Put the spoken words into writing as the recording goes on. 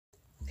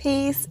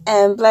Peace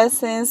and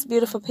blessings,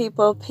 beautiful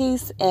people.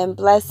 Peace and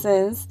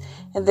blessings.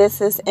 And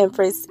this is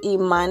Empress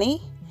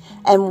Imani.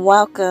 And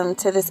welcome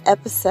to this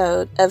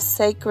episode of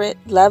Sacred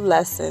Love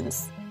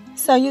Lessons.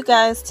 So you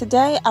guys,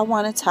 today I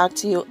want to talk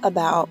to you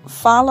about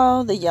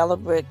follow the yellow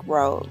brick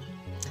road.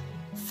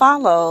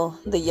 Follow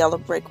the yellow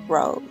brick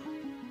road.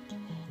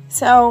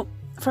 So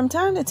from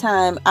time to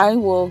time, I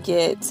will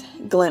get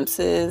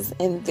glimpses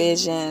and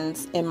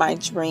visions in my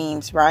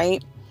dreams,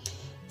 right?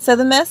 So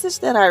the message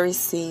that I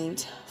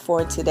received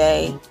for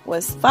today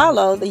was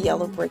follow the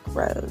yellow brick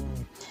road.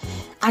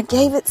 I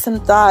gave it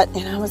some thought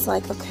and I was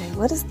like, okay,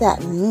 what does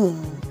that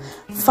mean?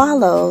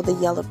 Follow the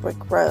yellow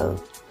brick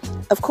road.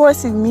 Of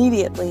course,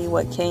 immediately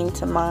what came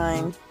to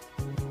mind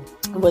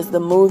was the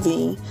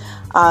movie,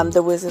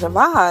 The Wizard of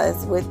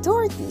Oz with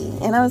Dorothy.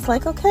 And I was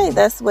like, okay,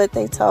 that's what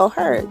they told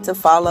her, to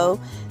follow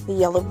the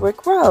yellow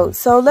brick road.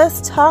 So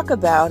let's talk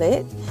about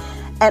it.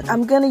 And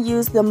I'm going to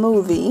use the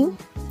movie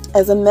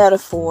as a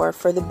metaphor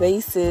for the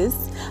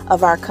basis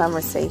of our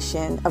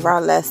conversation, of our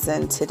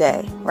lesson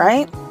today,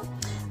 right?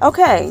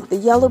 Okay, the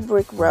yellow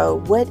brick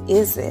road, what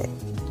is it?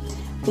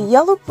 The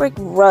yellow brick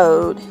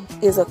road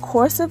is a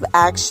course of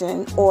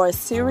action or a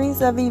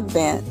series of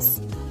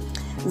events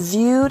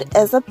viewed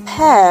as a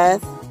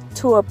path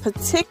to a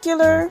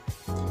particular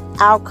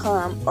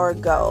outcome or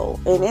goal.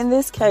 And in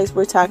this case,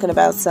 we're talking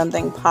about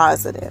something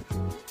positive,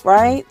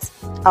 right?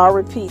 I'll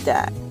repeat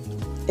that.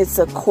 It's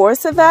a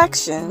course of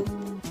action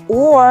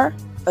or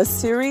a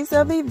series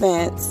of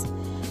events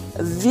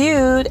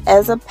viewed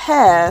as a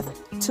path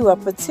to a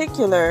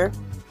particular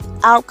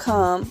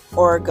outcome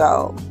or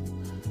goal.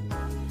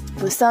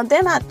 So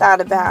then I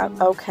thought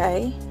about,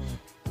 okay,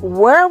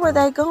 where were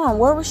they going?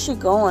 Where was she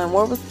going?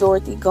 Where was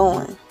Dorothy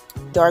going?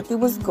 Dorothy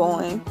was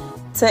going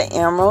to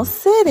Emerald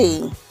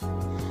City.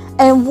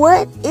 And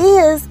what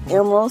is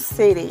Emerald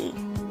City?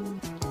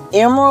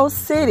 Emerald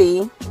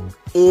City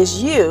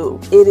is you.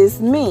 It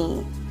is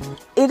me.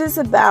 It is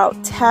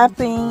about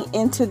tapping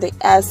into the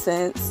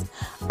essence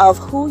of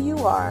who you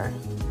are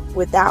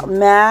without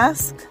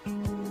mask,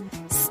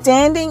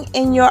 standing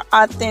in your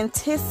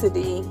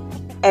authenticity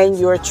and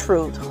your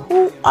truth.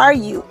 Who are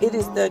you? It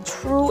is the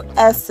true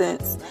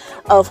essence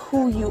of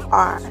who you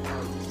are.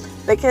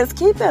 Because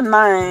keep in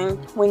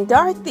mind, when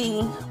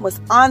Dorothy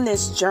was on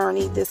this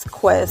journey, this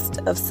quest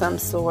of some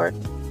sort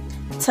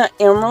to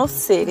Emerald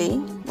City,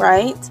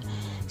 right?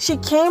 She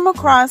came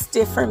across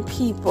different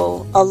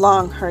people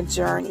along her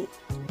journey.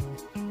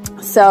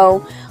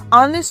 So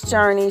on this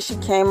journey, she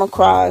came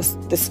across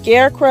the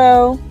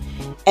Scarecrow.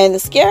 And the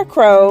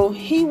Scarecrow,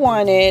 he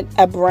wanted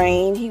a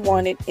brain. He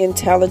wanted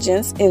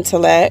intelligence,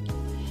 intellect.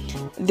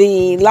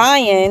 The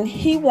Lion,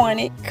 he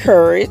wanted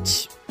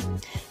courage.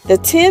 The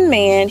Tin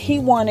Man, he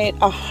wanted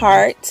a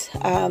heart,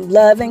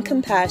 love and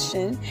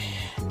compassion.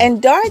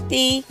 And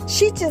Dorothy,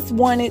 she just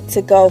wanted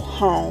to go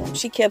home.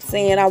 She kept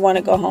saying, I want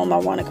to go home. I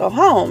want to go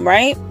home,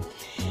 right?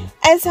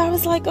 And so I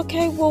was like,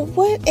 okay, well,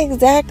 what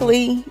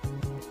exactly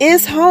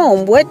is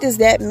home? What does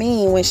that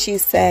mean when she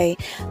say,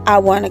 I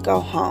want to go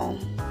home?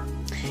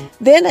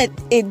 Then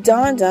it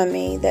dawned on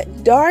me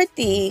that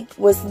Dorothy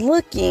was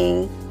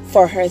looking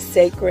for her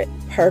sacred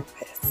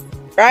purpose,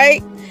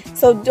 right?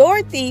 So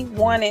Dorothy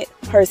wanted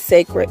her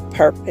sacred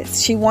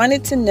purpose. She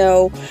wanted to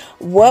know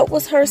what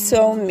was her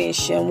soul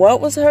mission,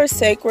 what was her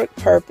sacred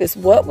purpose,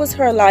 what was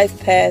her life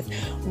path,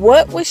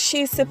 what was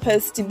she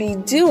supposed to be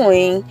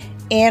doing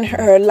in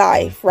her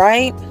life,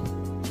 right?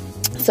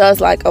 So I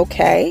was like,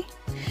 okay.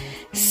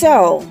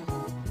 So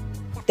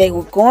they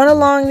were going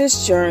along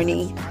this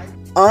journey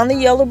on the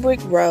yellow brick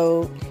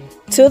road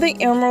to the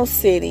Emerald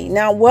City.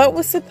 Now, what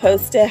was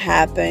supposed to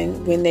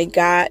happen when they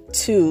got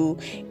to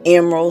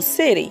Emerald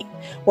City?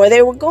 Well,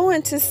 they were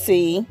going to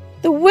see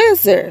the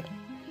wizard.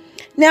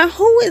 Now,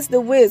 who is the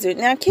wizard?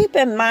 Now, keep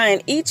in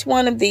mind, each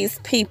one of these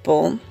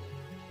people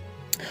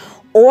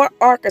or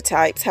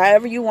archetypes,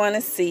 however you want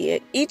to see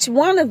it, each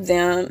one of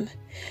them,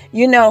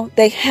 you know,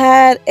 they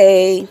had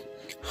a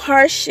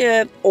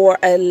hardship or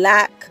a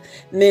lack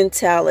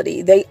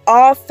mentality. They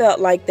all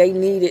felt like they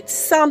needed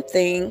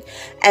something,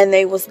 and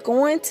they was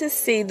going to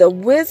see the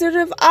Wizard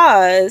of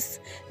Oz,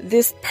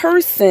 this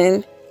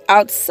person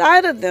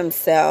outside of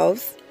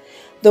themselves,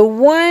 the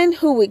one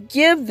who would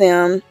give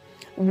them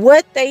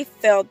what they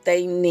felt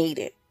they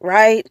needed,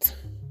 right?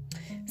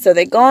 So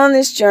they go on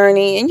this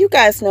journey, and you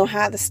guys know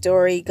how the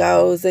story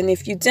goes. And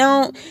if you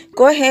don't,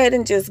 go ahead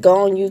and just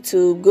go on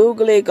YouTube,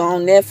 Google it, go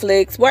on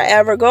Netflix,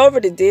 wherever. Go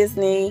over to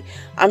Disney.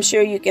 I'm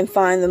sure you can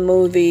find the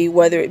movie,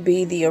 whether it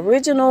be the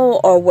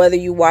original or whether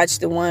you watch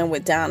the one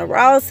with Donna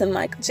Ross and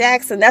Michael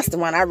Jackson. That's the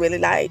one I really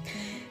like.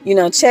 You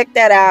know, check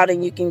that out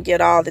and you can get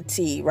all the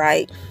tea,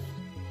 right?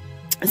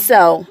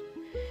 So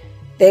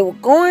they were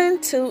going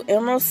to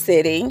Emerald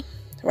City,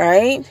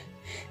 right,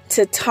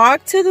 to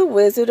talk to the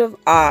Wizard of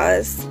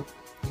Oz.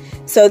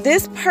 So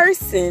this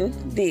person,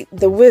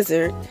 the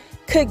wizard,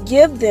 could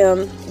give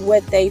them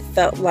what they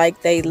felt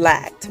like they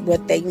lacked,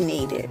 what they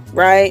needed,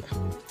 right?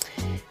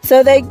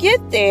 So they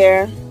get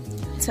there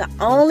to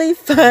only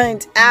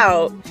find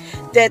out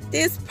that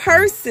this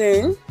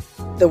person,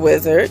 the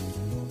wizard,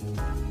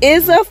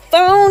 is a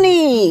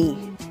phony.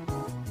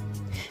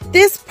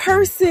 This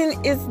person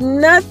is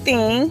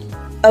nothing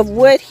of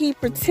what he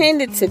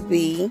pretended to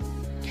be,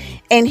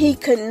 and he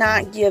could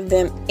not give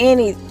them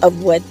any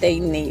of what they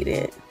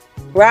needed,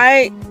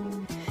 right?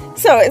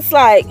 So it's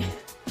like,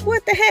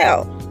 what the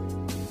hell?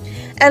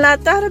 And I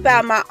thought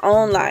about my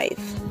own life.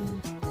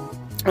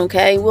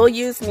 Okay, we'll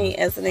use me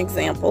as an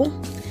example.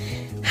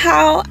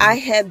 How I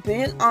had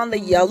been on the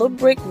yellow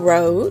brick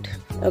road.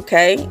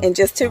 Okay, and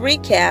just to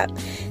recap,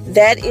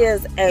 that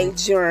is a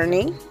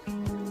journey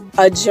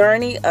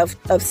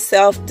of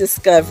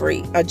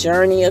self-discovery, a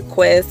journey, a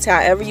quest,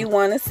 however you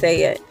want to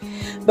say it.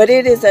 But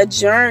it is a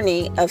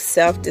journey of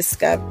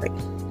self-discovery.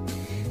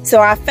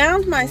 So I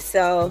found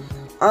myself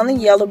on the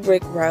yellow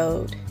brick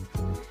road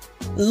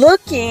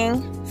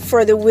looking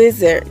for the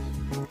wizard,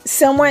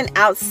 someone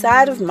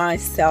outside of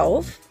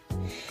myself,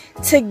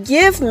 to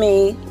give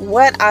me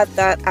what I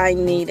thought I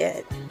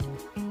needed.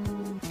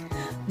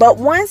 But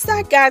once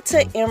I got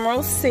to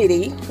Emerald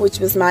City, which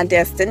was my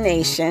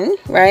destination,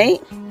 right?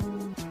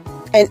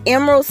 And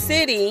Emerald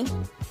City,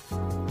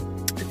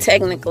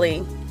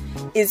 technically,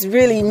 is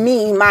really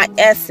me, my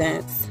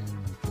essence,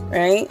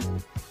 right?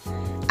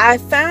 I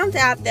found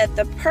out that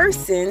the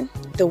person,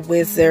 the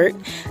wizard,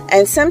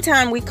 and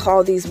sometimes we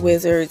call these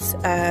wizards,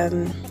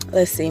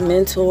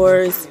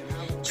 mentors,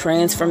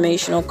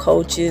 transformational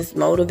coaches,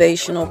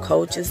 motivational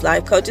coaches,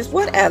 life coaches,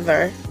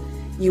 whatever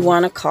you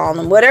want to call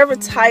them, whatever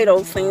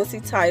title,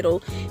 fancy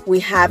title we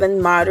have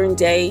in modern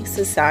day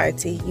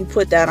society, you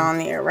put that on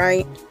there,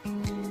 right?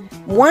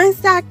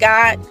 Once I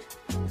got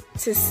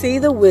to see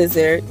the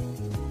wizard,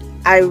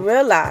 I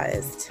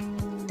realized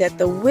that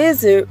the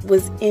wizard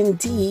was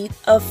indeed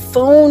a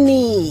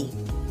phony.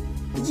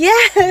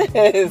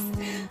 Yes,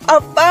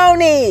 a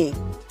phony.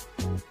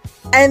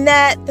 And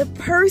that the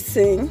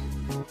person,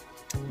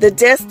 the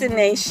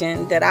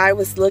destination that I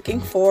was looking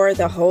for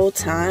the whole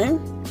time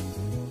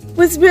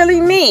was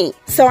really me.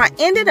 So I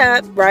ended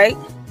up, right,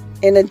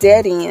 in a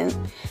dead end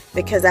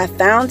because I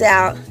found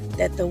out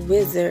that the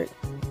Wizard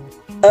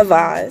of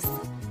Oz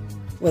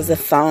was a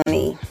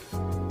phony.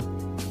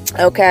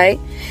 Okay?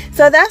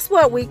 So that's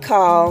what we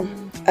call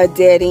a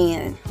dead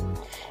end.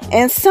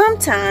 And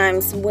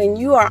sometimes when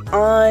you are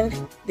on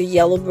the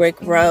yellow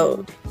brick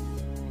road,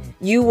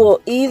 you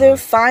will either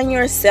find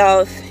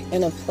yourself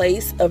in a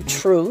place of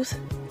truth,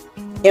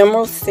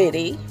 Emerald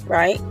City,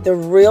 right? The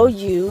real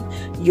you,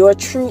 your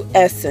true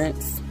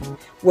essence,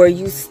 where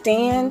you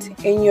stand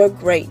in your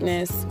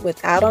greatness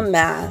without a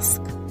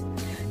mask.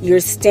 You're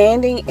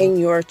standing in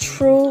your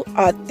true,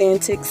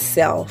 authentic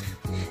self,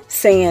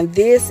 saying,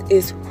 this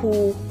is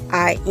who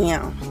I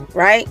am,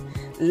 right?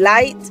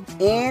 Light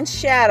and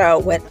shadow,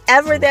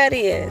 whatever that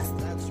is,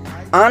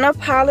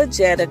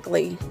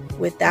 unapologetically,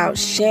 without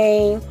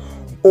shame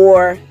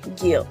or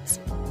guilt.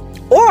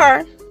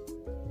 Or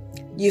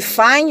you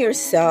find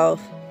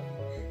yourself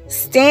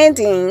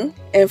standing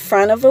in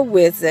front of a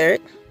wizard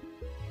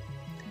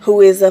who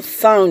is a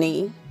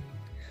phony,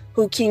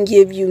 who can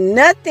give you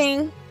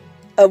nothing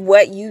of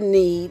what you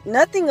need,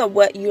 nothing of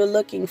what you're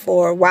looking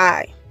for.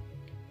 Why?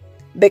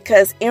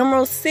 Because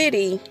Emerald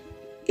City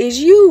is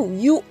you.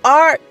 You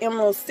are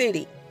Emerald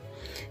City.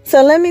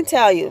 So let me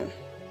tell you,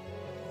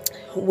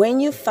 when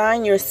you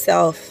find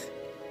yourself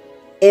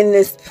in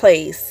this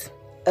place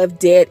of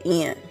dead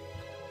end,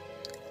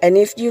 and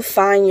if you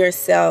find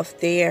yourself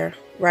there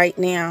right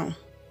now,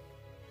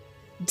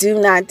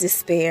 do not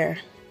despair.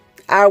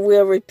 I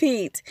will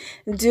repeat,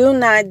 do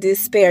not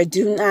despair.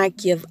 Do not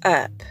give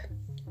up,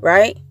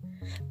 right?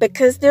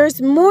 Because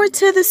there's more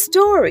to the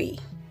story.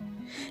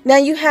 Now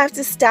you have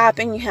to stop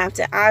and you have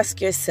to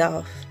ask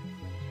yourself,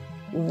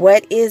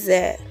 what is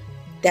it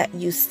that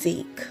you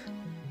seek?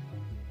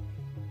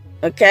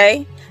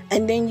 Okay?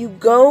 And then you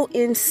go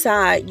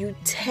inside, you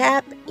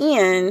tap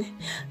in,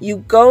 you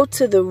go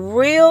to the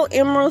real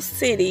Emerald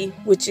City,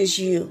 which is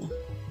you.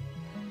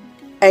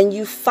 And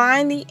you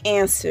find the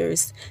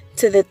answers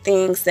to the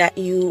things that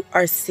you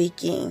are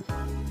seeking.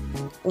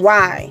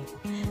 Why?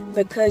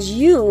 Because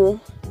you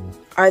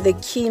are the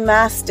key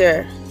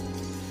master.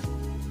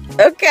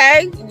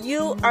 Okay?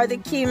 You are the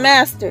key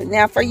master.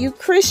 Now, for you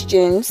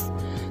Christians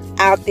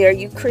out there,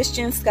 you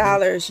Christian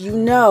scholars, you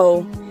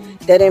know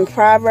that in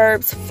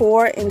Proverbs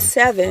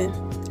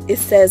 4:7, it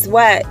says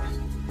what?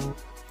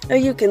 Oh,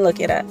 you can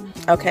look it up.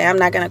 Okay, I'm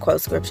not going to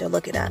quote scripture.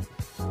 Look it up.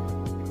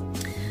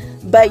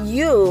 But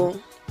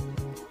you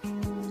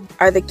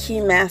are the key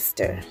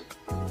master.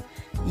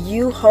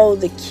 You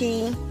hold the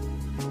key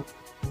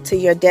to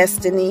your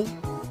destiny.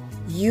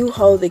 You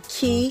hold the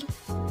key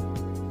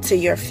to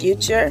your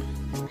future.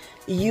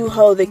 You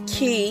hold the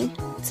key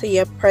to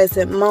your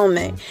present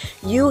moment.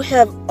 You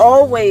have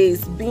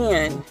always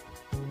been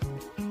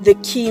the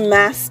key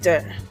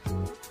master.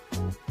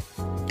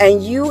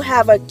 And you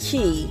have a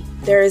key.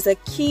 There is a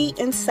key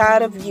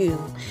inside of you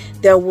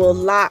that will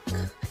lock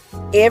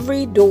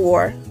every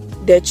door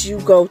that you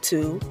go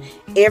to,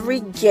 every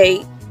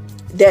gate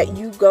that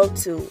you go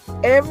to,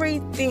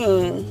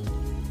 everything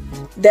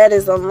that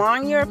is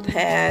along your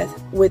path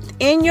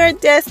within your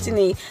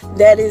destiny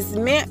that is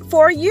meant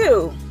for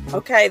you.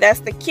 Okay,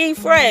 that's the key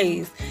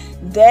phrase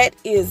that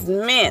is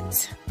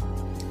meant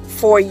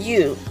for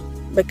you.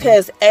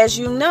 Because as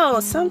you know,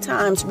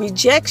 sometimes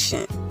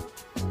rejection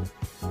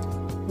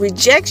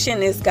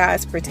is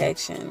God's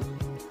protection.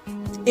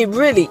 It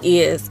really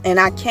is. And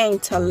I came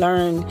to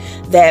learn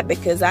that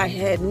because I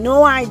had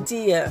no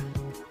idea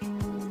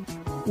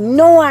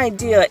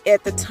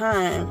at the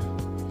time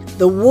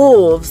the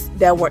wolves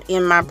that were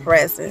in my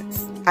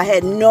presence. I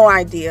had no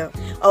idea.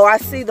 Oh, I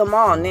see them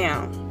all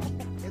now.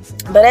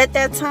 But at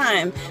that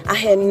time, I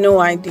had no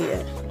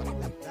idea.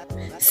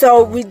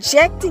 So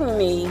rejecting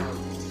me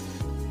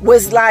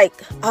was like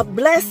a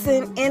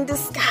blessing in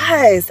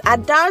disguise. I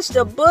dodged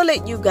a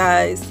bullet, you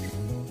guys.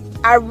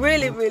 I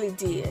really, really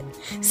did.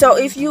 So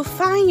if you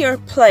find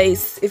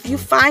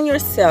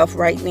yourself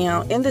right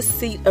now in the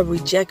seat of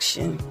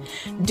rejection,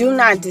 do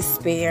not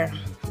despair.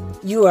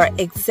 You are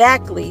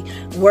exactly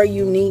where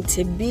you need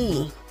to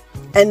be.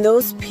 And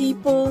those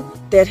people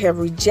that have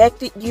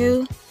rejected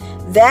you,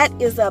 that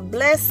is a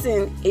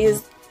blessing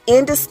is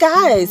in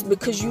disguise,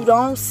 because you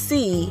don't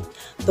see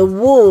the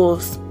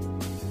wolves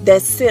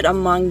that sit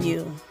among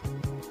you.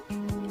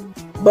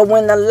 But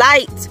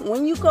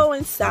when you go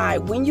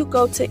inside, when you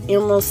go to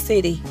Emerald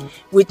City,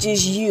 which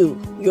is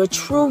you, your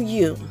true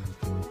you,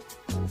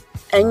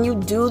 and you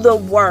do the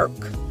work,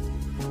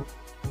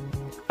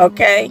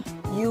 okay,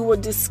 you will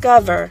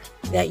discover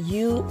that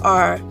you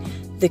are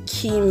the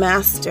key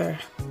master.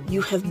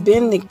 You have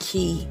been the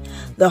key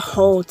the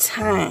whole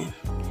time.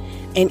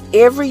 And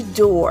every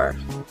door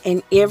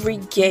and every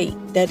gate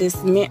that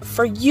is meant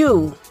for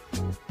you,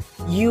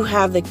 you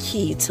have the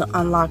key to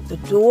unlock the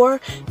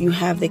door. You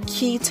have the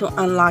key to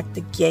unlock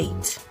the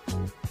gate.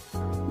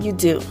 You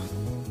do.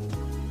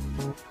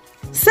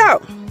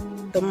 So,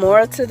 the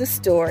moral to the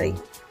story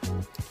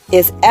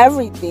is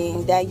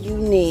everything that you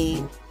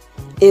need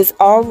is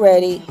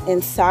already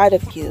inside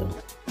of you.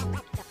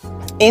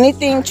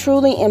 Anything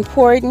truly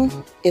important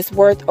is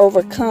worth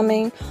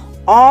overcoming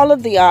all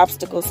of the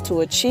obstacles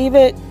to achieve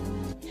it.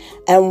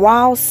 And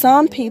while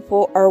some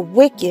people are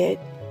wicked,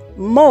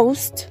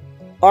 most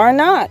are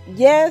not.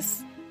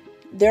 Yes,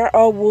 there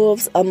are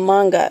wolves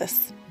among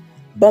us,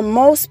 but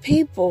most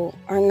people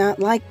are not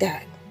like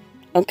that.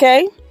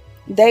 Okay?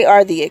 They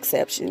are the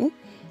exception.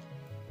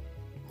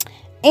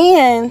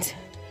 And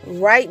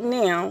right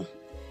now,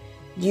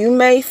 you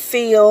may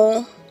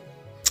feel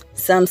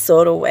some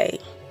sort of way.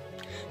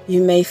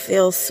 You may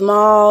feel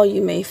small.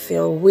 You may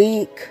feel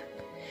weak.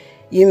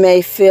 You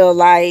may feel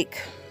like,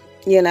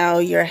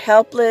 you're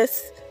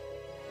helpless.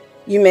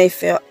 You may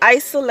feel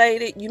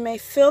isolated. You may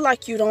feel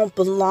like you don't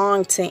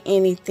belong to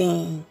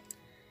anything.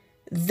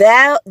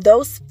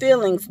 Those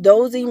feelings,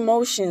 those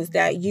emotions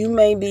that you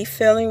may be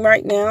feeling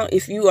right now,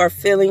 if you are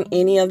feeling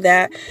any of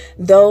that,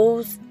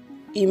 those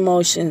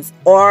emotions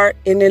are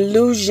an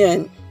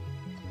illusion.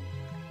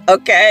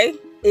 Okay?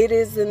 It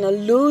is an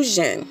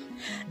illusion.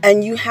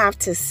 And you have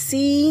to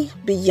see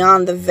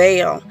beyond the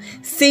veil.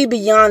 See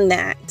beyond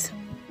that.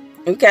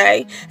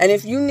 Okay? And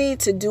if you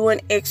need to do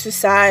an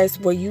exercise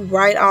where you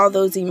write all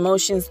those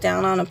emotions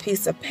down on a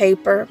piece of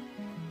paper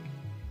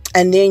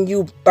and then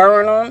you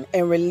burn them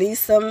and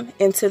release them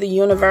into the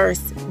universe,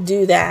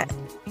 do that.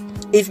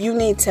 If you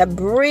need to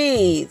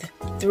breathe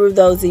through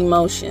those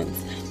emotions,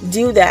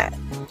 do that.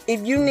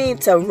 If you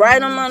need to write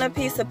them on a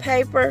piece of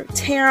paper,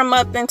 tear them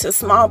up into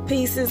small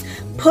pieces,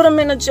 put them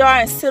in a jar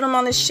and sit them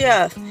on the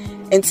shelf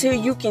until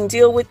you can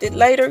deal with it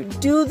later,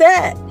 do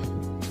that.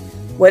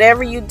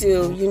 Whatever you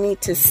do, you need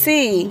to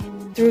see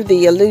through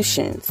the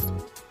illusions.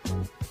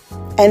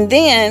 And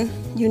then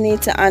you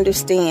need to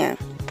understand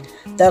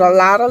that a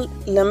lot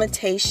of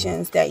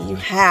limitations that you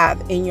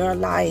have in your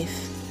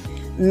life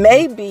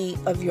may be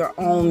of your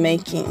own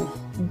making.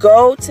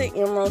 Go to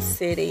Emerald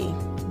City.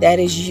 That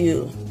is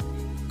you.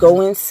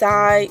 Go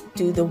inside,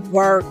 do the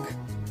work.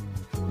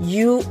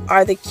 You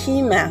are the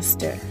key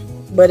master.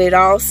 But it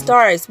all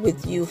starts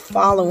with you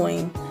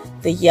following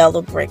the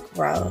yellow brick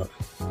road.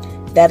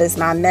 That is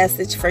my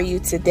message for you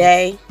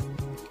today.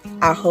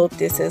 I hope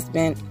this has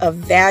been of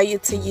value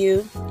to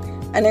you.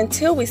 And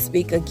until we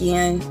speak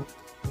again,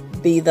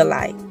 be the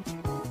light.